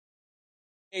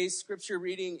Today's scripture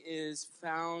reading is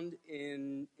found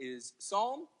in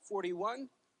Psalm 41,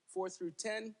 4 through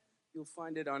 10. You'll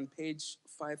find it on page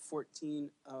 514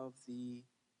 of the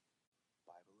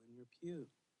Bible in your pew.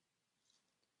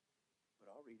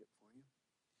 But I'll read it for you.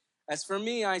 As for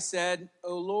me, I said,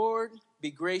 O Lord, be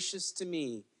gracious to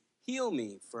me. Heal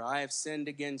me, for I have sinned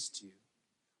against you.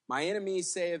 My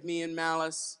enemies say of me in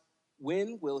malice,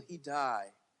 when will he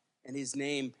die, and his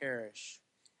name perish?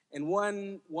 And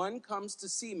when one comes to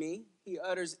see me, he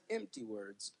utters empty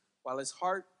words, while his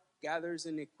heart gathers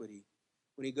iniquity.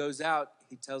 When he goes out,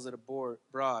 he tells it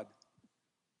abroad.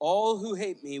 All who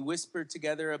hate me whisper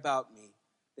together about me.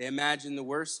 They imagine the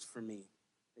worst for me.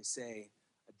 They say,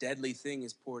 a deadly thing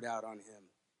is poured out on him.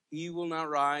 He will not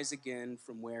rise again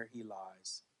from where he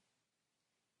lies.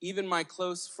 Even my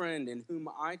close friend in whom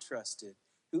I trusted,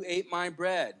 who ate my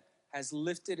bread, has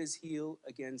lifted his heel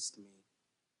against me.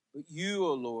 But you,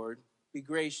 O Lord, be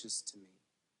gracious to me,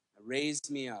 and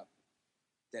raise me up,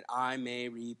 that I may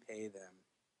repay them.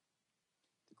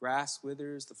 The grass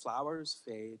withers, the flowers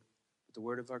fade, but the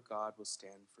word of our God will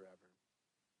stand forever.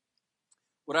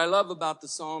 What I love about the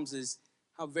Psalms is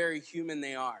how very human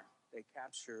they are. They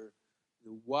capture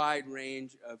the wide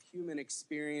range of human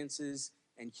experiences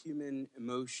and human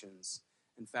emotions.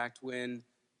 In fact, when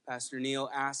Pastor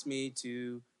Neil asked me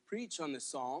to preach on the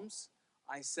Psalms,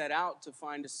 I set out to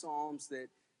find a Psalms that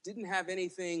didn't have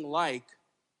anything like,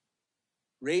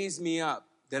 raise me up,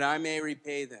 that I may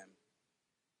repay them.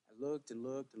 I looked and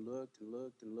looked and looked and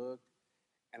looked and looked,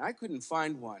 and I couldn't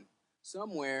find one.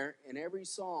 Somewhere in every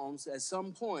Psalms, at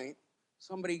some point,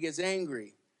 somebody gets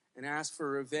angry and asks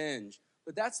for revenge.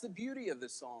 But that's the beauty of the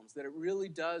Psalms, that it really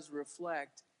does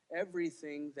reflect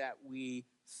everything that we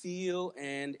feel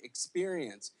and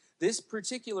experience. This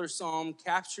particular psalm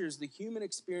captures the human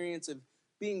experience of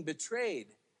being betrayed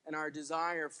and our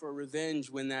desire for revenge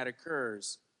when that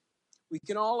occurs. We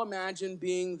can all imagine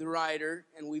being the writer,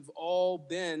 and we've all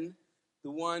been the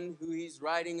one who he's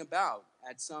writing about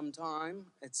at some time,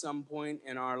 at some point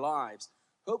in our lives.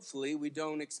 Hopefully, we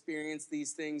don't experience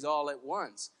these things all at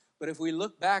once. But if we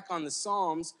look back on the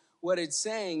Psalms, what it's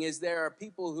saying is there are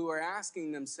people who are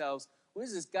asking themselves, when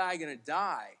is this guy going to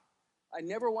die? I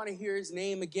never want to hear his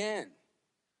name again.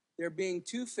 They're being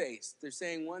two-faced. They're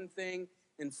saying one thing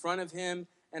in front of him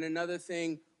and another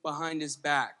thing behind his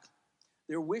back.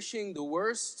 They're wishing the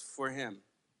worst for him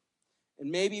and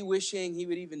maybe wishing he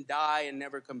would even die and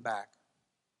never come back.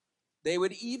 They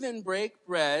would even break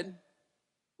bread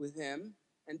with him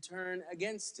and turn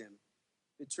against him,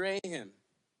 betray him.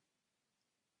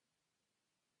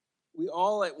 We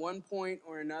all at one point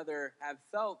or another have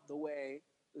felt the way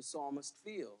the psalmist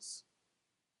feels.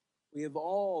 We have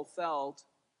all felt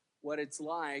what it's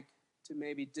like to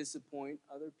maybe disappoint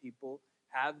other people,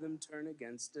 have them turn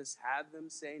against us, have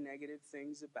them say negative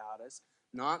things about us,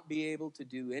 not be able to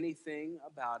do anything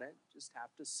about it, just have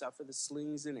to suffer the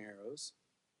slings and arrows.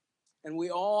 And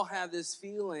we all have this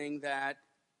feeling that,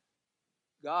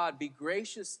 God, be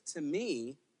gracious to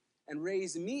me and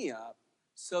raise me up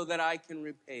so that I can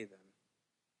repay them.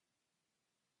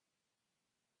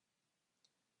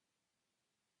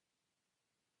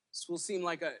 This will seem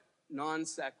like a non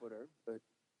sequitur, but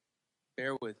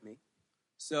bear with me.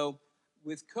 So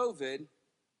with COVID,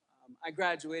 I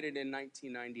graduated in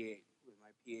 1998 with my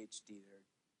PhD.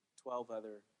 There are 12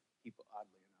 other people,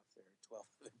 oddly enough, there are 12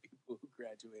 other people who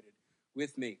graduated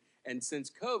with me. And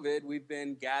since COVID, we've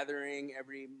been gathering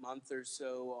every month or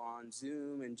so on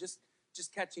Zoom and just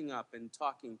catching up and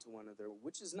talking to one another,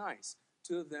 which is nice.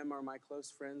 Two of them are my close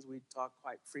friends. We talk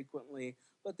quite frequently,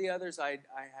 but the others I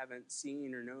haven't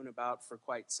seen or known about for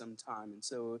quite some time. And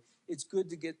so it's good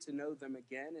to get to know them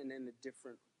again and in a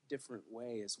different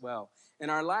way as well. In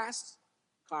our last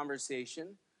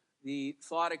conversation, the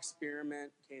thought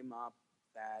experiment came up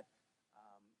that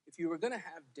if you were going to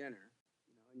have dinner,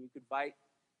 and you could invite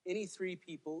any three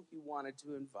people you wanted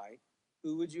to invite,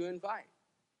 who would you invite?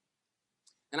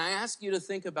 And I ask you to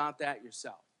think about that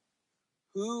yourself.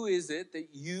 Who is it that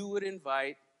you would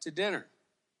invite to dinner?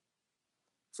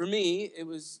 For me, it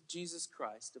was Jesus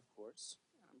Christ, of course.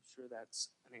 I'm sure that's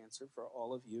an answer for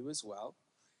all of you as well.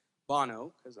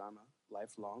 Bono, because I'm a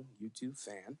lifelong U2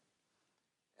 fan.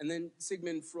 And then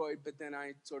Sigmund Freud, but then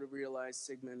I sort of realized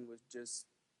Sigmund would just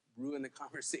ruin the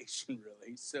conversation,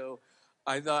 really. So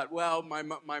I thought, well, my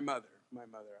mother,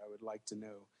 I would like to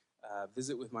know,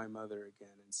 visit with my mother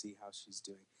again and see how she's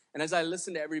doing. And as I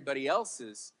listened to everybody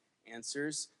else's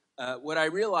answers, what I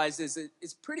realized is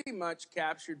it's pretty much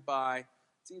captured by,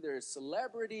 it's either a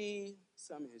celebrity,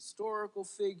 some historical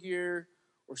figure,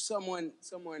 or someone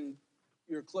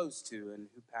you're close to and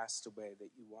who passed away that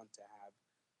you want to have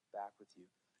back with you.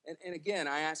 And again,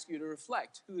 I ask you to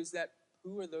reflect. Who is that?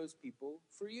 Who are those people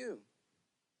for you?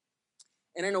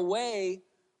 And in a way,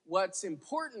 what's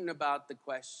important about the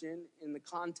question in the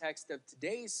context of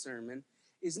today's sermon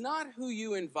is not who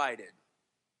you invited.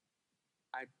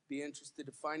 I'd be interested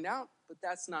to find out, but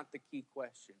that's not the key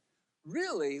question.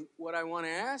 Really, what I want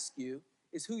to ask you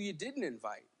is who you didn't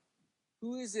invite.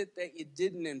 Who is it that you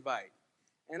didn't invite?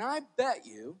 And I bet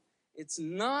you it's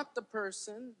not the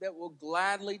person that will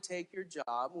gladly take your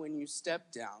job when you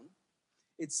step down.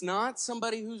 It's not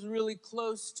somebody who's really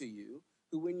close to you,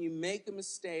 who when you make a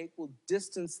mistake will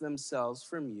distance themselves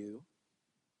from you.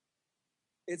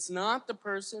 It's not the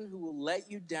person who will let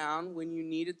you down when you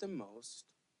need it the most.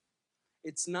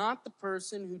 It's not the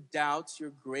person who doubts your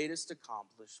greatest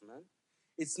accomplishment.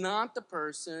 It's not the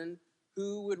person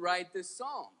who would write this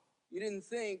psalm. You didn't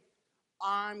think,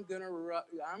 I'm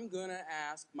gonna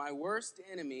ask my worst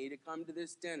enemy to come to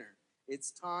this dinner.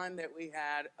 It's time that we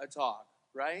had a talk,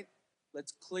 right?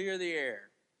 Let's clear the air.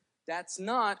 That's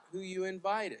not who you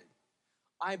invited.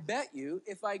 I bet you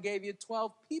if I gave you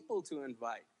 12 people to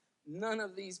invite, none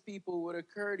of these people would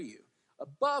occur to you.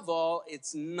 Above all,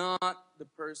 it's not the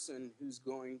person who's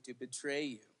going to betray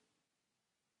you.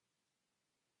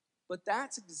 But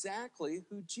that's exactly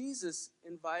who Jesus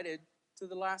invited to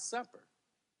the Last Supper.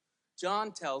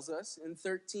 John tells us in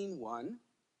 13:1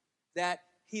 that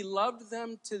he loved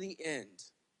them to the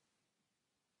end.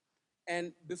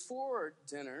 And before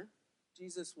dinner,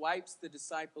 Jesus wipes the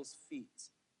disciples' feet.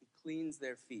 He cleans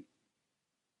their feet.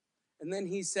 And then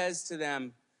he says to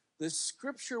them, the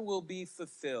scripture will be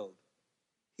fulfilled.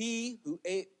 He who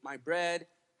ate my bread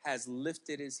has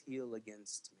lifted his heel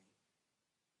against me.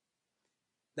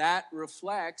 That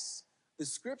reflects the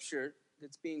scripture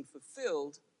that's being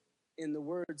fulfilled in the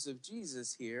words of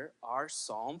Jesus here, are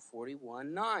Psalm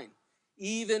 41:9.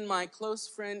 Even my close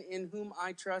friend in whom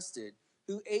I trusted,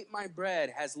 who ate my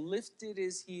bread, has lifted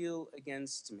his heel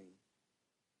against me.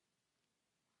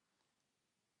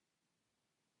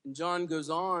 And John goes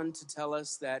on to tell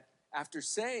us that after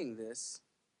saying this,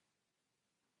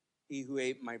 he who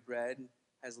ate my bread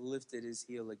has lifted his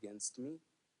heel against me,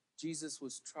 Jesus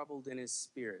was troubled in his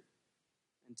spirit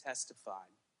and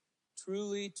testified,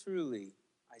 truly, truly,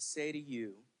 I say to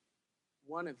you,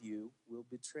 one of you will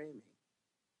betray me.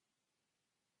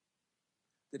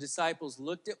 The disciples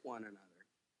looked at one another,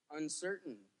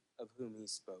 uncertain of whom he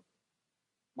spoke.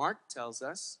 Mark tells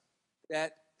us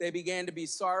that they began to be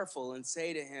sorrowful and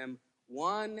say to him,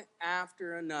 one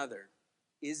after another,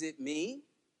 is it me?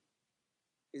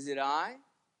 Is it I?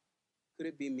 Could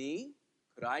it be me?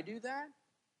 Could I do that?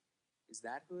 Is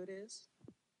that who it is?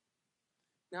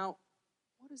 Now,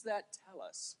 what does that tell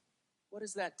us? What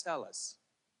does that tell us?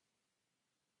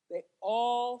 They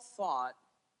all thought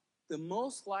the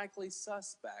most likely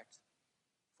suspect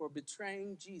for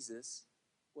betraying Jesus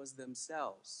was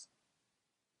themselves.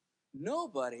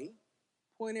 Nobody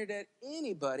pointed at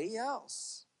anybody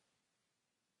else.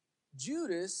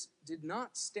 Judas did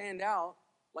not stand out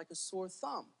like a sore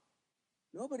thumb.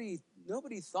 Nobody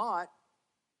thought,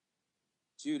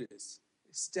 Judas.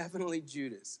 It's definitely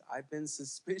Judas. I've been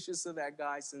suspicious of that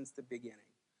guy since the beginning.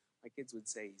 My kids would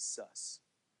say he's sus,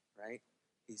 right?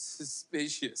 He's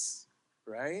suspicious,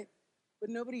 right? But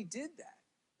nobody did that.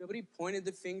 Nobody pointed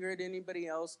the finger at anybody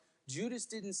else. Judas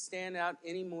didn't stand out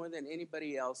any more than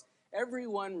anybody else.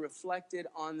 Everyone reflected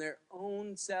on their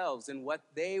own selves and what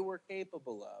they were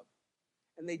capable of.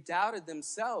 And they doubted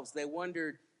themselves. They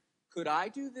wondered, could I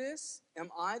do this? Am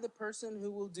I the person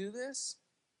who will do this?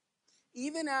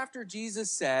 Even after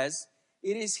Jesus says,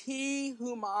 it is he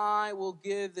whom I will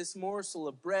give this morsel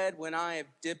of bread when I have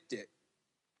dipped it.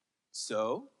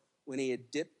 So, when he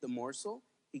had dipped the morsel,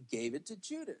 he gave it to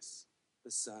Judas,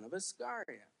 the son of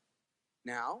Iscariot.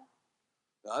 Now,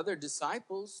 the other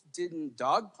disciples didn't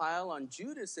dogpile on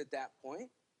Judas at that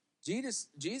point.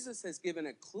 Jesus has given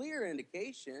a clear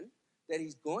indication that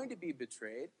he's going to be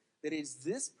betrayed, that it is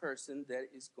this person that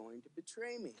is going to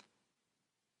betray me.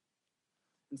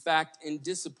 In fact, in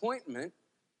disappointment,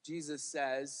 Jesus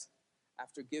says,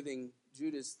 after giving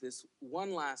Judas this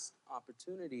one last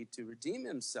opportunity to redeem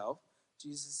himself,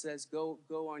 Jesus says, go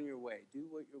on your way. Do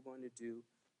what you're going to do.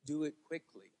 Do it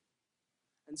quickly.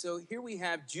 And so here we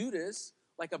have Judas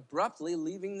like abruptly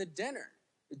leaving the dinner.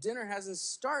 The dinner hasn't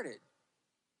started.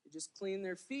 They just clean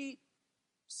their feet,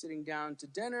 sitting down to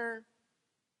dinner.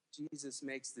 Jesus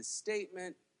makes this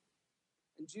statement,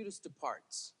 and Judas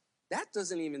departs. That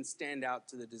doesn't even stand out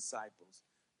to the disciples.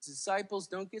 The disciples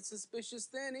don't get suspicious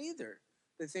then either.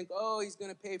 They think, oh, he's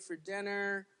going to pay for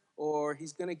dinner, or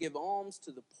he's going to give alms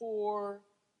to the poor.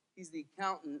 He's the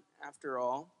accountant after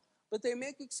all. but they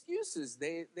make excuses.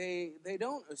 They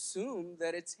don't assume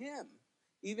that it's him,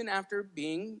 even after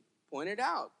being pointed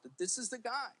out that this is the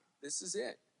guy. This is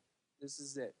it. This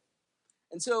is it.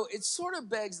 And so it sort of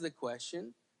begs the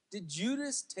question, did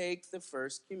Judas take the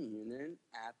first communion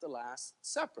at the Last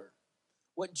Supper?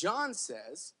 What John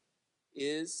says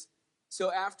is,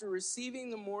 so after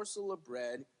receiving the morsel of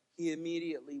bread, he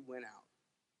immediately went out.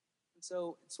 And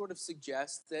so it sort of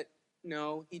suggests that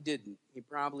no, he didn't. He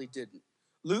probably didn't.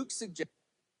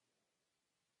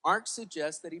 Mark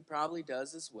suggests that he probably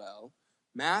does as well.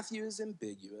 Matthew is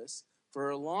ambiguous. For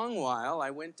a long while,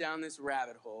 I went down this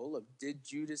rabbit hole of did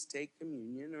Judas take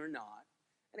communion or not?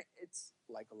 And it's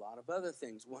like a lot of other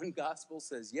things. One gospel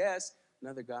says yes,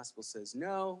 another gospel says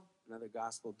no, another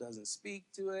gospel doesn't speak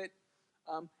to it.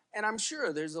 And I'm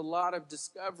sure there's a lot of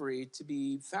discovery to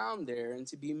be found there and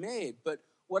to be made. But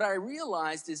what I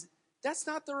realized is that's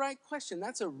not the right question.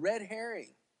 That's a red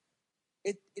herring.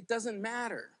 It doesn't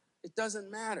matter. It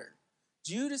doesn't matter.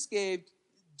 Jesus gave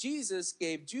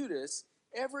Judas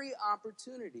every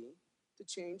opportunity to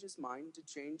change his mind, to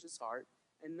change his heart,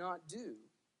 and not do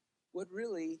what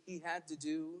really he had to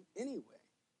do anyway.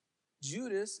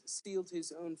 Judas sealed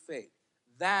his own fate.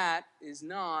 That is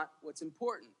not what's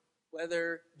important.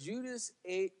 Whether Judas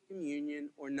ate communion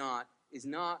or not is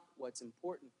not what's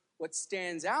important. What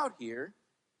stands out here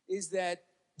is that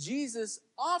Jesus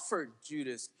offered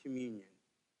Judas communion.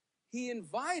 He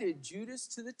invited Judas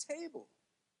to the table.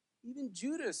 Even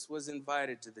Judas was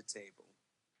invited to the table.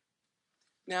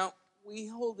 Now, we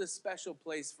hold a special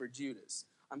place for Judas.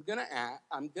 I'm gonna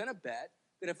bet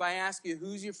that if I ask you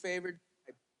who's your favorite,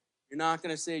 you're not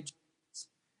gonna say Judas.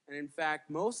 And in fact,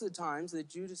 most of the times that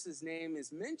Judas's name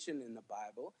is mentioned in the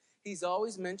Bible, he's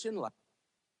always mentioned,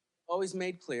 always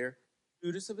made clear,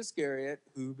 Judas of Iscariot,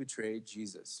 who betrayed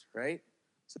Jesus, right?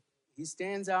 So he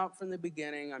stands out from the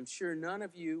beginning. I'm sure none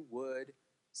of you would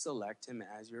select him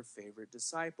as your favorite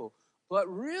disciple. But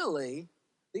really,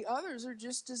 the others are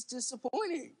just as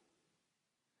disappointing.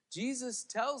 Jesus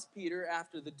tells Peter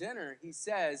after the dinner, he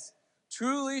says,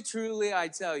 truly, truly, I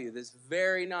tell you, this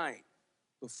very night,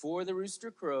 before the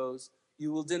rooster crows,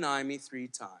 you will deny me 3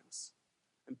 times.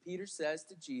 And Peter says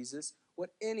to Jesus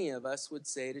what any of us would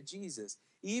say to Jesus.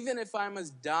 Even if I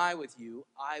must die with you,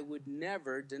 I would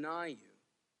never deny you.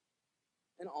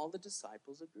 And all the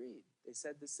disciples agreed. They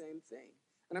said the same thing.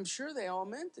 And I'm sure they all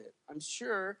meant it. I'm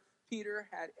sure Peter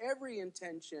had every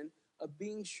intention of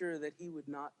being sure that he would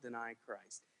not deny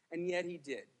Christ. And yet he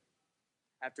did.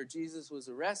 After Jesus was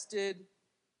arrested,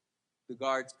 the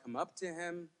guards come up to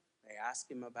him. They ask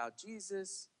him about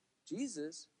Jesus.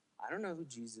 Jesus? I don't know who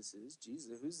Jesus is.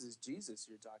 Jesus, who's this Jesus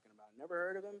you're talking about? Never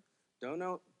heard of him?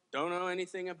 Don't know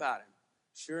anything about him.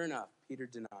 Sure enough, Peter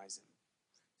denies him.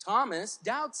 Thomas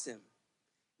doubts him.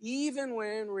 Even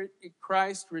when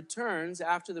Christ returns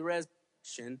after the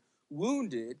resurrection,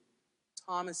 wounded,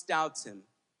 Thomas doubts him.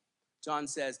 John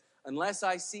says, unless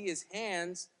I see his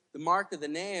hands, the mark of the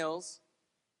nails,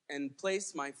 and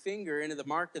place my finger into the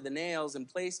mark of the nails and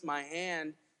place my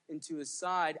hand into his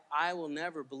side, I will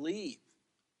never believe.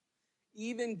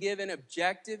 Even given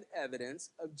objective evidence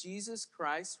of Jesus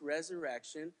Christ's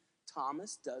resurrection,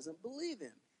 Thomas doesn't believe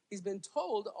him. He's been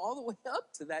told all the way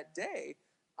up to that day,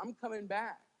 I'm coming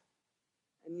back.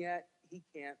 And yet he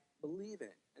can't believe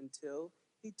it until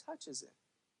he touches it.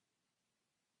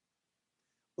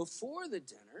 Before the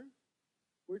dinner,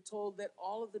 we're told that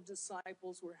all of the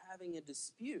disciples were having a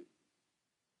dispute.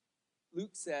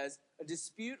 Luke says, a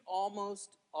dispute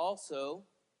almost also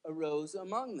arose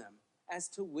among them as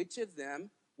to which of them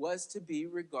was to be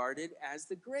regarded as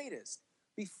the greatest.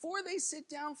 Before they sit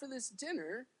down for this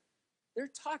dinner,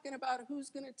 they're talking about who's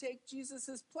going to take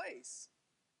Jesus' place.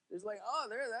 There's like, oh,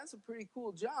 that's a pretty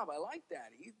cool job. I like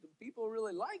that. The people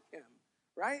really like him,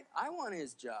 right? I want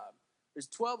his job. There's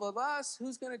 12 of us.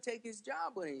 Who's going to take his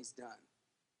job when he's done?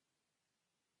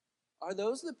 Are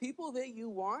those the people that you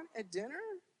want at dinner?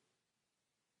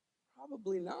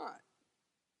 Probably not.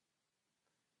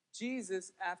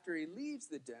 Jesus, after he leaves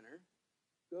the dinner,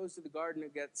 goes to the Garden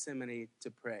of Gethsemane to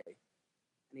pray.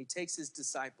 And he takes his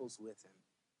disciples with him.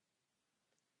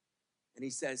 And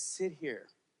he says, sit here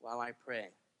while I pray.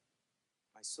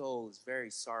 My soul is very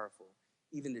sorrowful,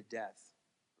 even to death.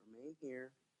 Remain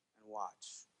here and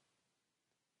watch.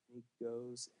 And he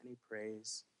goes and he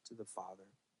prays to the Father.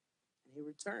 And he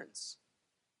returns.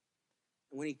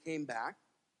 And when he came back,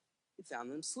 he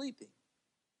found them sleeping.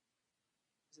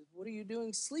 He said, what are you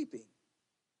doing sleeping?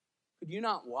 Could you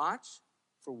not watch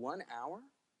for 1 hour?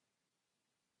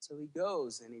 So he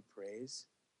goes and he prays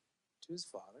to his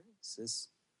Father. He says,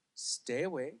 stay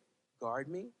away, guard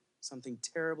me. Something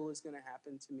terrible is going to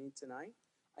happen to me tonight.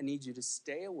 I need you to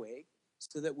stay awake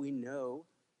so that we know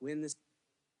when this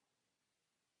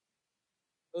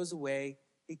goes away,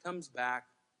 he comes back.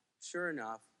 Sure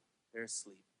enough, they're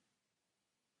asleep.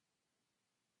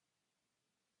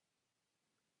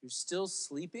 You're still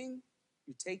sleeping?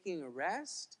 You're taking a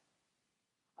rest?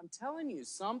 I'm telling you,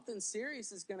 something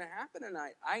serious is going to happen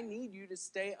tonight. I need you to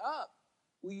stay up.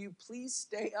 Will you please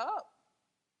stay up?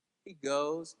 He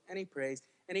goes and he prays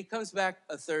and he comes back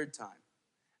a third time.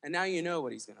 And now you know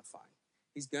what he's going to find.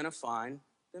 He's going to find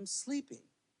them sleeping.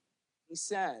 He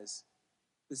says,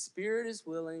 the spirit is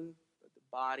willing, but the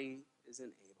body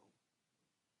isn't able.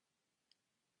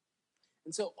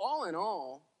 And so all in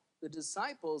all, the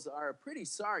disciples are a pretty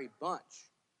sorry bunch.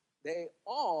 They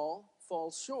all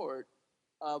fall short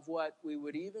of what we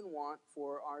would even want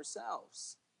for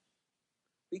ourselves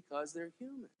because they're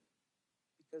human.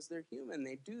 Because they're human,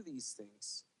 they do these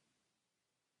things.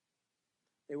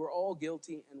 They were all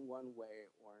guilty in one way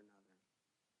or another.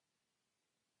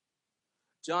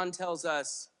 John tells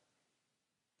us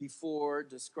before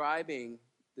describing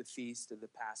the feast of the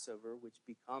Passover, which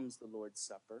becomes the Lord's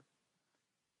Supper,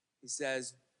 he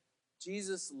says,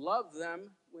 Jesus loved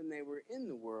them when they were in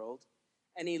the world,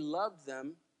 and he loved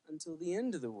them until the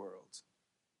end of the world.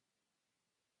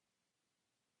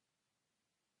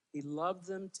 He loved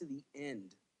them to the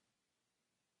end.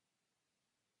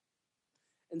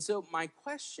 And so my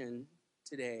question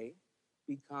today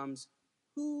becomes,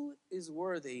 who is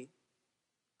worthy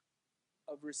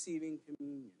of receiving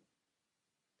communion?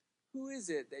 Who is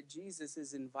it that Jesus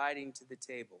is inviting to the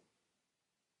table?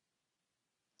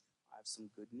 I have some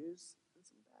good news and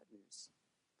some bad news.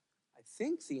 I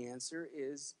think the answer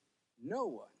is no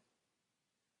one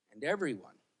and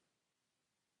everyone.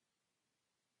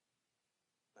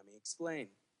 Let me explain.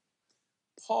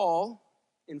 Paul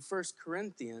in 1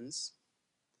 Corinthians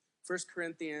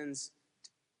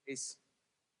is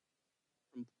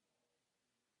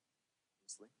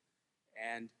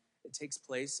and it takes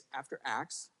place after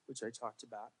Acts, which I talked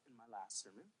about in my last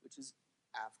sermon, which is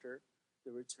after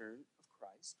the return of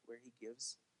Christ, where he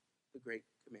gives the great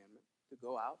commandment to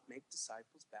go out, make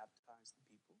disciples, baptize the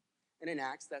people. And in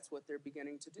Acts, that's what they're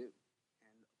beginning to do.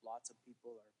 And lots of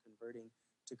people are converting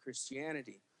to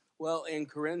Christianity. Well, in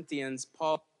Corinthians,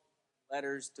 Paul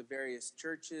letters to various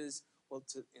churches. Well,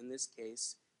 in this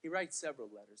case, he writes several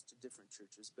letters to different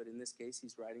churches, but in this case,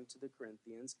 he's writing to the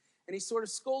Corinthians, and he's sort of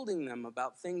scolding them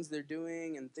about things they're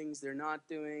doing and things they're not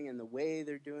doing and the way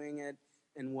they're doing it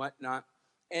and whatnot.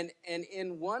 And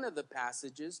in one of the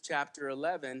passages, chapter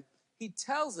 11, he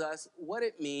tells us what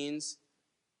it means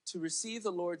to receive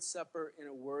the Lord's Supper in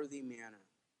a worthy manner.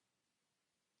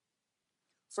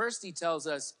 First, he tells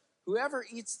us, whoever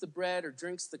eats the bread or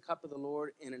drinks the cup of the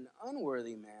Lord in an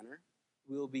unworthy manner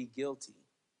will be guilty.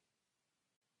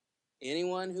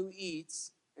 Anyone who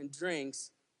eats and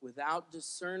drinks without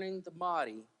discerning the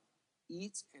body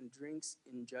eats and drinks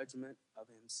in judgment of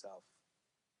himself.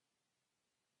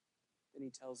 Then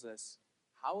he tells us,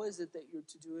 how is it that you're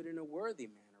to do it in a worthy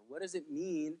manner? What does it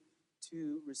mean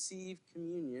to receive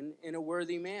communion in a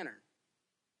worthy manner?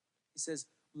 He says,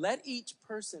 let each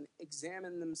person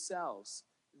examine themselves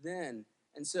then,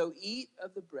 and so eat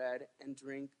of the bread and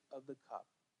drink of the cup.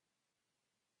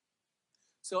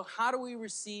 So how do we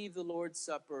receive the Lord's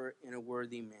Supper in a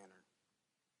worthy manner?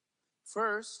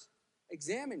 First,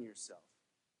 examine yourself.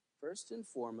 First and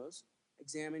foremost,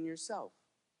 examine yourself,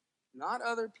 not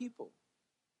other people.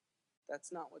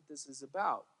 That's not what this is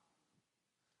about.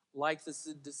 Like the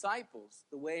disciples,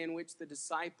 the way in which the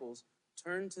disciples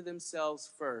turn to themselves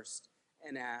first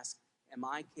and ask, am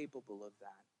I capable of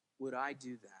that? Would I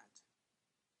do that?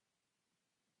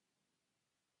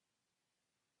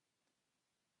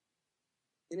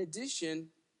 In addition,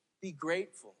 be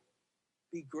grateful.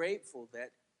 Be grateful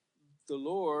that the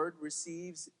Lord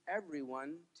receives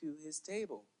everyone to his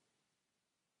table.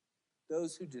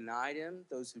 Those who denied him,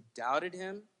 those who doubted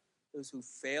him, those who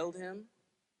failed him,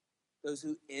 those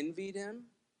who envied him.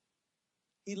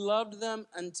 He loved them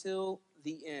until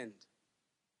the end.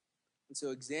 And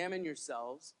so examine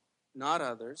yourselves, not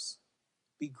others.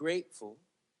 Be grateful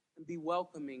and be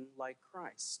welcoming like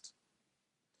Christ.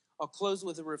 I'll close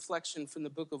with a reflection from the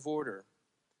Book of Order,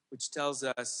 which tells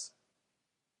us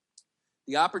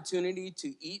the opportunity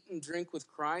to eat and drink with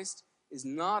Christ is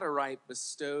not a right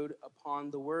bestowed upon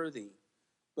the worthy,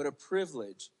 but a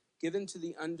privilege given to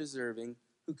the undeserving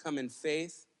who come in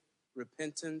faith,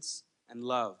 repentance, and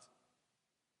love.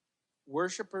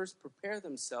 Worshippers prepare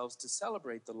themselves to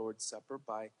celebrate the Lord's Supper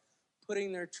by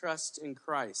putting their trust in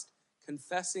Christ,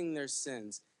 confessing their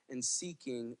sins, and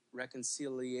seeking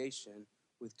reconciliation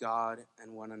with God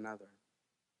and one another.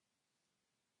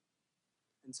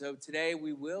 And so today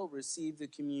we will receive the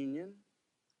communion,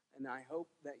 and I hope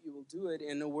that you will do it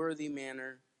in a worthy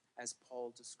manner as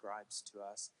Paul describes to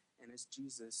us and as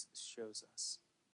Jesus shows us.